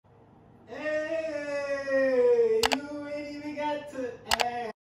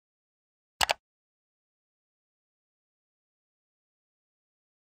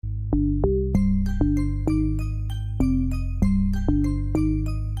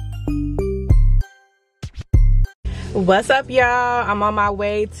What's up, y'all? I'm on my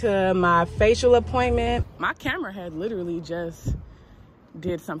way to my facial appointment. My camera had literally just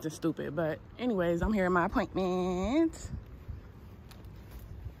did something stupid, but anyways, I'm here at my appointment.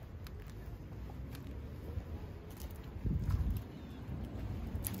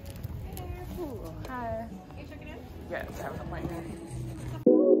 Ooh, hi. You checking in? Yes, I have an appointment.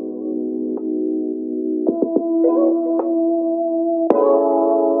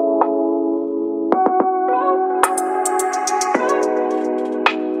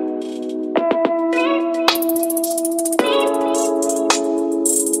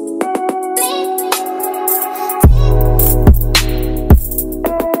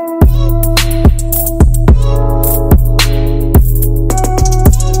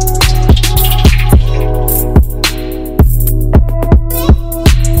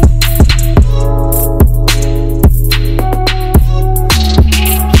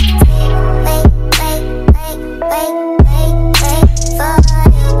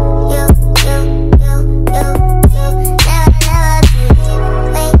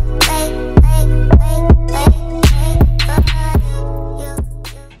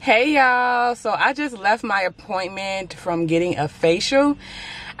 Hey y'all, so I just left my appointment from getting a facial.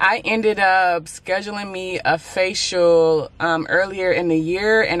 I ended up scheduling me a facial earlier in the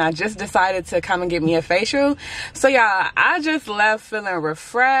year, and I just decided to come and get me a facial. So y'all, I just left feeling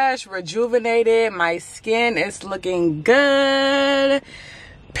refreshed, rejuvenated. My skin is looking good,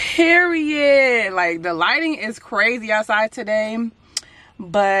 period. Like, the lighting is crazy outside today.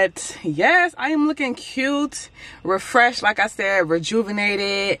 But yes, I am looking cute, refreshed, like I said,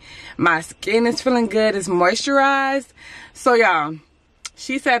 rejuvenated. My skin is feeling good, it's moisturized. So y'all,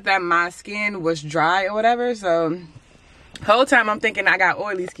 she said that my skin was dry or whatever. So whole time I'm thinking I got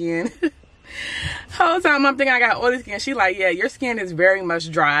oily skin. Whole time I'm thinking I got oily skin. She like, yeah, your skin is very much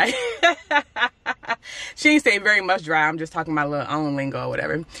dry. She didn't say very much dry. I'm just talking my little own lingo or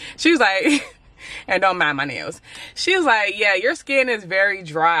whatever. She was like, and don't mind my nails. She was like, yeah, your skin is very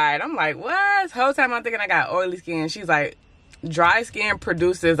dry. And I'm like, what? Whole time I'm thinking I got oily skin. She's like, dry skin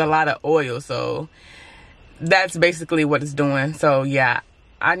produces a lot of oil. So that's basically what it's doing. So yeah,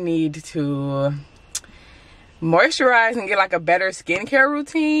 I need to moisturize and get like a better skincare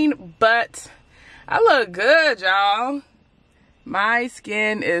routine. But I look good, y'all. My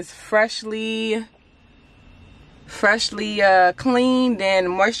skin is freshly cleaned and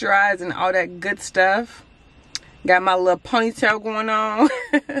moisturized and all that good stuff. Got my little ponytail going on.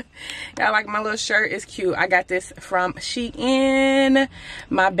 Got like my little shirt is cute. I got this from SHEIN.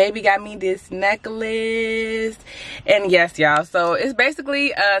 My baby got me this necklace. And yes, y'all, so it's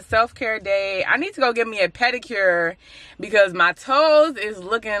basically a self-care day. I need to go get me a pedicure because my toes is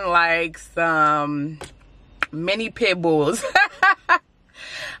looking like some mini pit bulls.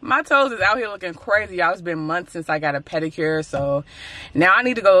 My toes is out here looking crazy, y'all. It's been months since I got a pedicure, so now I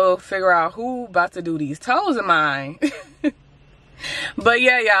need to go figure out who about to do these toes of mine. But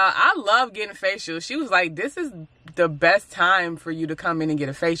yeah, y'all, I love getting facials. She was like, this is the best time for you to come in and get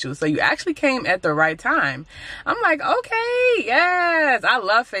a facial. So you actually came at the right time. I'm like, okay, yes, I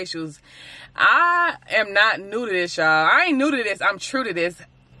love facials. I am not new to this, y'all. I ain't new to this. I'm true to this.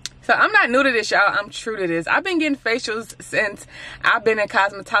 So I'm not new to this, y'all. I'm true to this. I've been getting facials since I've been in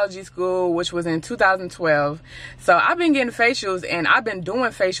cosmetology school, which was in 2012. So I've been getting facials, and I've been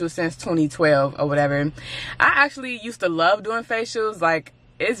doing facials since 2012 or whatever. I actually used to love doing facials. Like,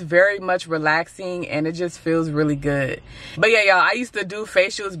 it's very much relaxing and it just feels really good. But yeah, y'all, I used to do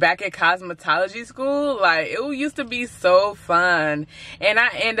facials back at cosmetology school. Like, it used to be so fun. And I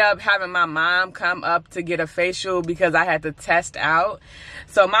end up having my mom come up to get a facial because I had to test out.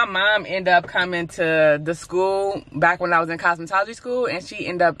 So my mom ended up coming to the school back when I was in cosmetology school, and she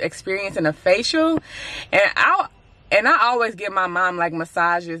ended up experiencing a facial. And I always give my mom like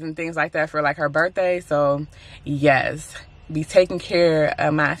massages and things like that for like her birthday. So yes, be taking care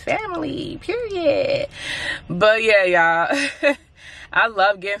of my family, period. But yeah, y'all, I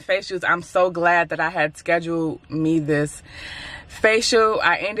love getting facials. I'm so glad that I had scheduled me this facial.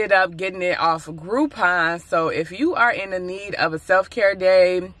 I ended up getting it off Groupon. So if you are in the need of a self-care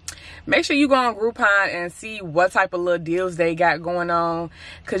day, make sure you go on Groupon and see what type of little deals they got going on.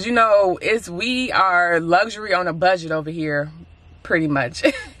 Because, you know, we are luxury on a budget over here, pretty much.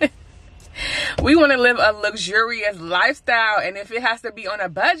 We want to live a luxurious lifestyle, and if it has to be on a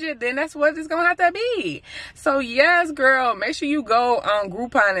budget, then that's what it's gonna have to be. So yes, girl, make sure you go on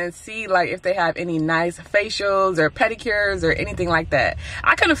Groupon and see like if they have any nice facials or pedicures or anything like that.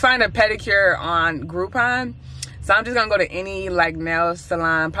 I couldn't find a pedicure on Groupon, so I'm just gonna go to any like nail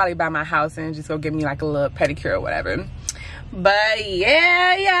salon probably by my house and just go get me like a little pedicure or whatever. But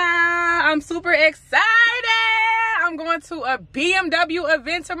yeah, I'm super excited. I'm going to a BMW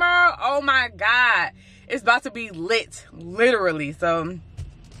event tomorrow. Oh my God. It's about to be lit, literally. So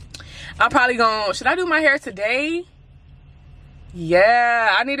I'm probably gonna, should I do my hair today?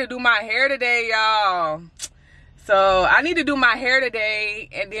 Yeah, I need to do my hair today, y'all. So I need to do my hair today,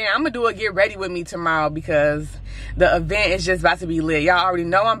 and then I'm gonna do a get ready with me tomorrow because the event is just about to be lit. Y'all already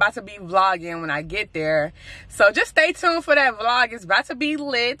know I'm about to be vlogging when I get there. So just stay tuned for that vlog. It's about to be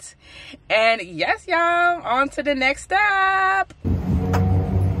lit. And yes, y'all, on to the next step.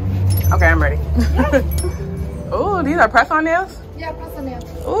 Okay, I'm ready. Ooh, these are press-on nails? Yeah, press-on nails.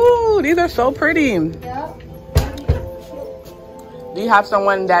 Ooh, these are so pretty. Yeah. Do you have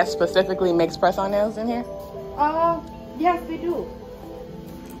someone that specifically makes press-on nails in here? Yes, we do.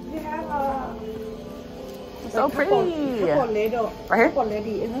 We have so pretty. Couple lady. Right here? Couple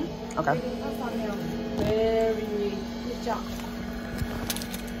lady, Okay. Press-on nails. Very good job.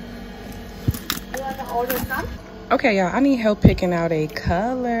 You want to order some? Okay, y'all, I need help picking out a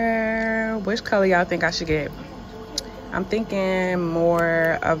color. Which color y'all think I should get? I'm thinking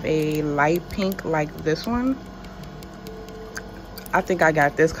more of a light pink like this one. I think I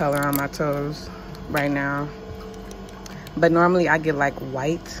got this color on my toes right now. But normally I get like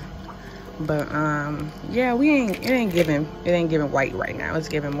white. But yeah, it ain't giving white right now. It's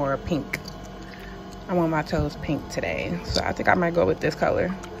giving more pink. I want my toes pink today. So I think I might go with this color.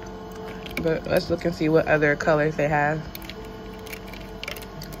 But let's look and see what other colors they have.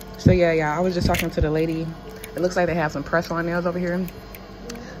 So yeah, I was just talking to the lady. It looks like they have some press-on nails over here.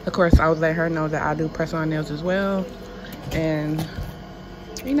 Of course, I was letting her know that I do press-on nails as well. And,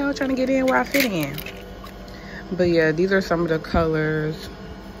 you know, trying to get in where I fit in. But yeah, these are some of the colors.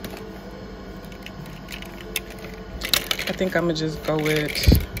 I think I'm gonna just go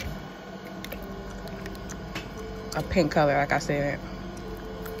with a pink color, like I said.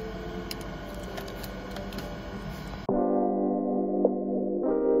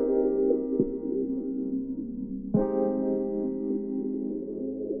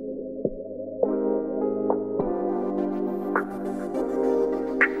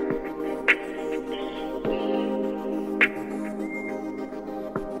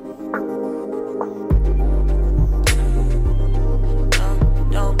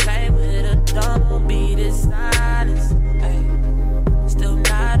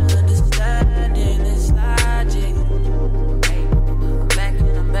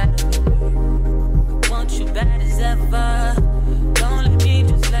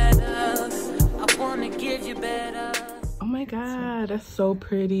 That's so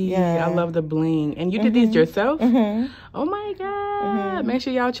pretty. Yeah. I love the bling. And you did these yourself? Oh my God. Make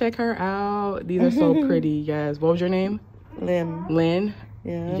sure y'all check her out. These are so pretty. Yes. What was your name? Lynn. Lynn?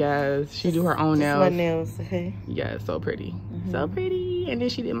 Yeah. Yes. She do her own nails. My nails. Okay. Yeah, so pretty. So pretty. And then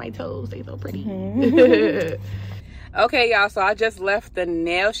she did my toes. They so pretty. Okay, y'all, so I just left the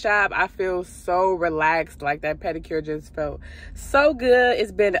nail shop. I feel so relaxed. Like, that pedicure just felt so good.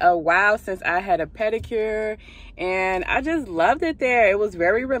 It's been a while since I had a pedicure, and I just loved it there. It was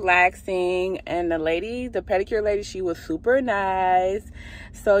very relaxing, and the pedicure lady, she was super nice.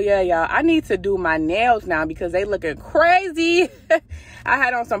 So yeah, y'all, I need to do my nails now because they looking crazy. I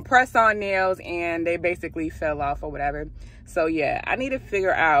had on some press-on nails and they basically fell off or whatever. So yeah, I need to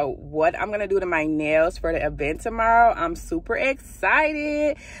figure out what I'm gonna do to my nails for the event tomorrow. I'm super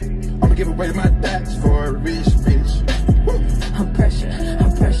excited. I'm gonna give away my dax for a rich bitch. I'm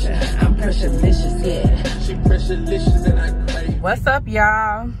pressurelicious, yeah. She pressurelicious and I crave. What's up,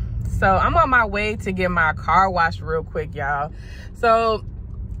 y'all? So I'm on my way to get my car washed real quick, y'all. So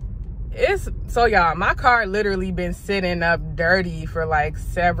y'all, my car literally been sitting up dirty for like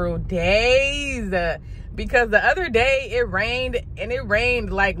several days. Because the other day it rained, and it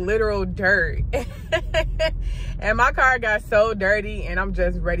rained like literal dirt. And my car got so dirty, and I'm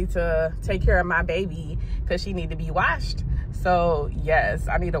just ready to take care of my baby because she need to be washed. So yes,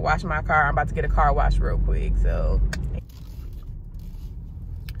 I need to wash my car. I'm about to get a car wash real quick. So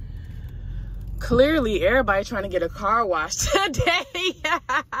clearly everybody trying to get a car wash today.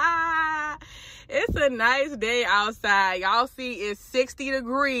 It's a nice day outside. Y'all see it's 60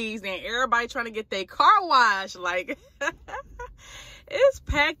 degrees and everybody trying to get their car washed. Like, it's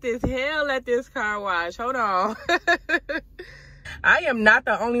packed as hell at this car wash. Hold on. I am not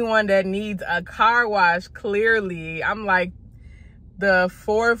the only one that needs a car wash, clearly. I'm like the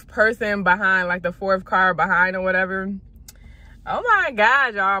fourth person behind, like the fourth car behind or whatever. Oh my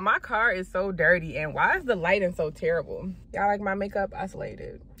God, y'all, my car is so dirty. And why is the lighting so terrible? Y'all like my makeup? I slayed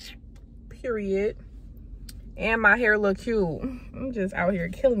it. Period. And my hair look cute. I'm just out here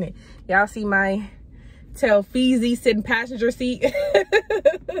killing it. Y'all see my TELFAR sitting passenger seat?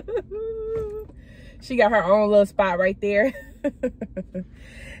 She got her own little spot right there.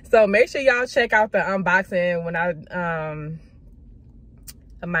 So make sure y'all check out the unboxing when I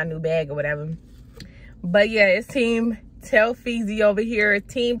of my new bag or whatever. But yeah, it's Team Telfeezy over here.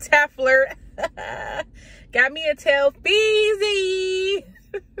 Team Teflar. Got me a Telfeezy.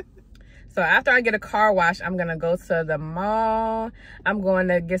 So after I get a car wash, I'm gonna go to the mall. I'm going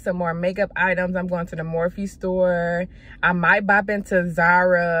to get some more makeup items. I'm going to the Morphe store. I might bop into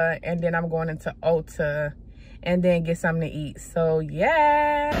Zara, and then I'm going into Ulta and then get something to eat. So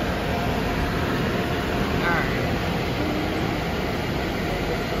yeah. All right.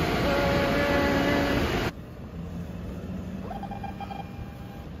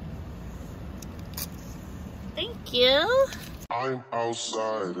 Thank you. I'm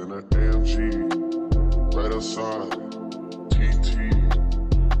outside in an AMG, right outside, TT,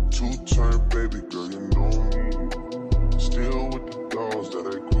 two-turn baby girl, you know me, still with the dogs that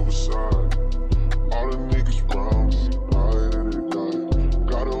I grew beside, all the niggas round me, died and they died,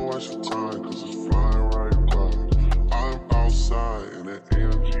 gotta watch the time cause it's flying right by, I'm outside in an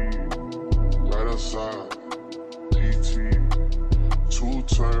AMG, right outside, TT,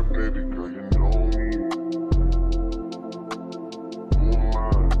 two-turn baby girl, you know me.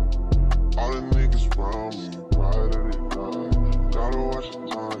 Around me, right at it died. Gotta watch the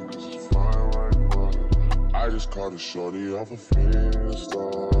time, cause it's flying right by. I just caught a shorty off a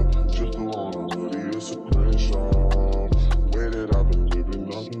Finsta. Just the one on hoodie, it's a screenshot. Way that I've been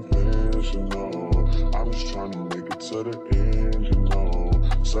living unconventional. I'm just trying to make it to the end, you know.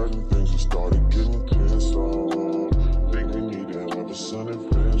 Certain things have started getting pissed off. Think we need to have a sun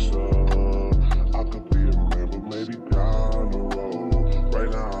adventure. I could be a man, but maybe down the road. Right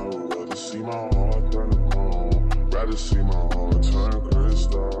now, I would rather see my heart turn to chrome. Rather see my heart turn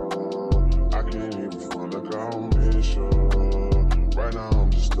crystal. I can't even front like I don't miss you. Right now, I'm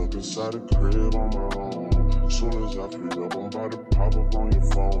just stuck inside the crib on my own. Soon as I free up, I'm about to pop up on your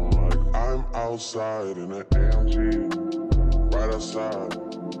phone. Like I'm outside in an AMG, right outside,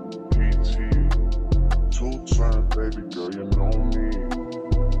 PT, two-turn baby girl, you know me.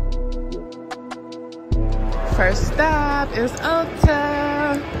 First stop is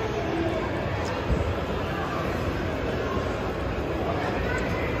Ulta.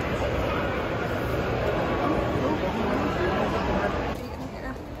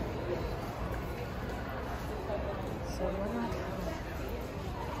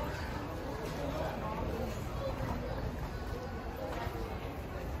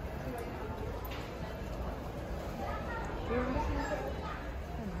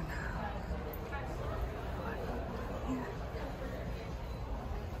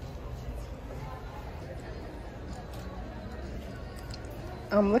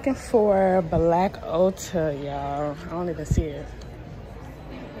 I'm looking for Black Ulta, y'all. I don't even see it.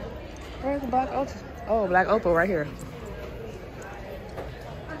 Where's the Black Ulta? Oh, Black Opal right here.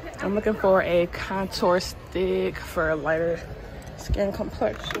 I'm looking for a contour stick for lighter skin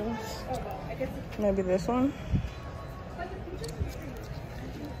complexions. Maybe this one.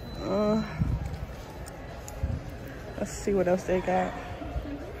 Let's see what else they got.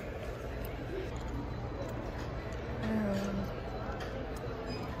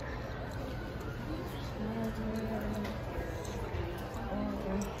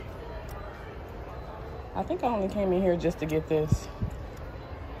 I think I only came in here just to get this,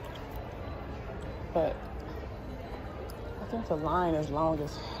 but I think the line is long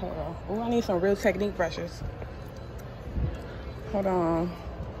as hell. Oh, I need some Real Technique brushes. Hold on.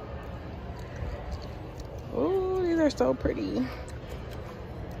 Oh, these are so pretty.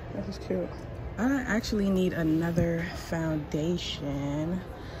 This is cute. I actually need another foundation.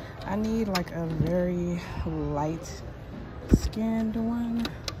 I need like a very light skinned one.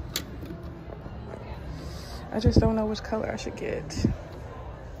 I just don't know which color I should get.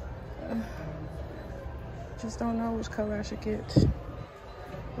 Just don't know which color I should get.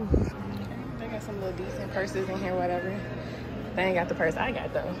 Oof. They got some little decent purses in here, whatever. They ain't got the purse I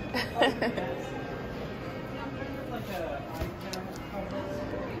got though.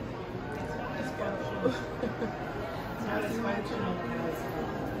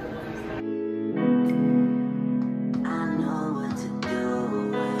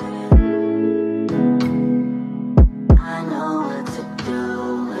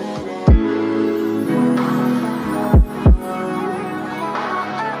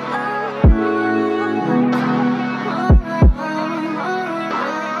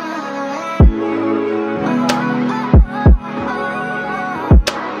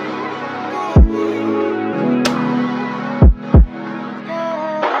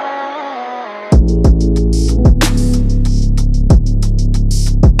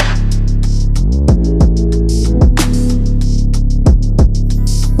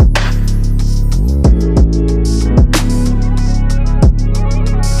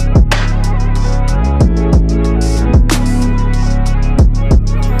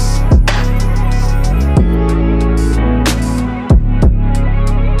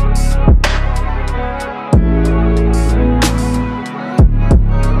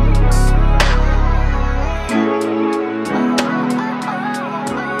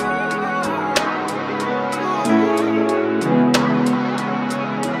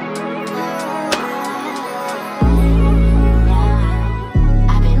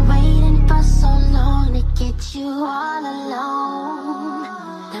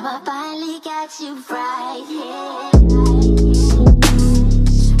 Damn, I finally got you right here.